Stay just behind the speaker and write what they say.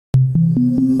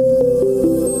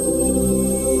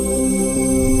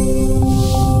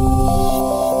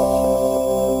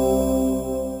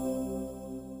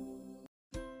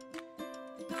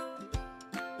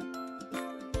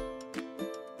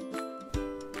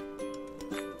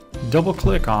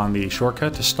Double-click on the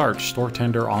shortcut to start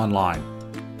StoreTender online.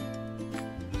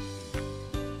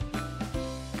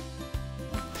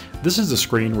 This is the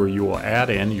screen where you will add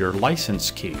in your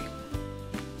license key.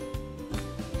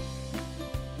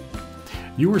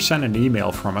 You were sent an email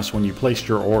from us when you placed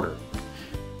your order.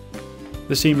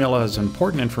 This email has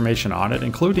important information on it,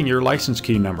 including your license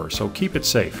key number, so keep it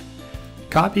safe.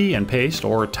 Copy and paste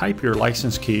or type your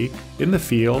license key in the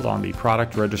field on the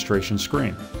product registration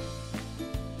screen.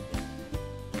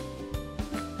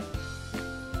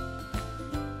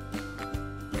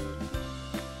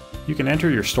 You can enter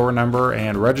your store number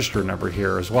and register number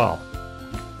here as well.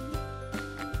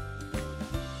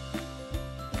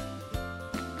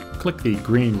 Click the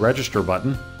green Register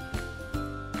button,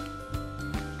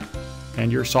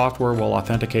 and your software will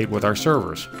authenticate with our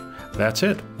servers. That's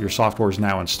it. Your software is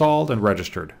now installed and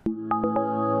registered.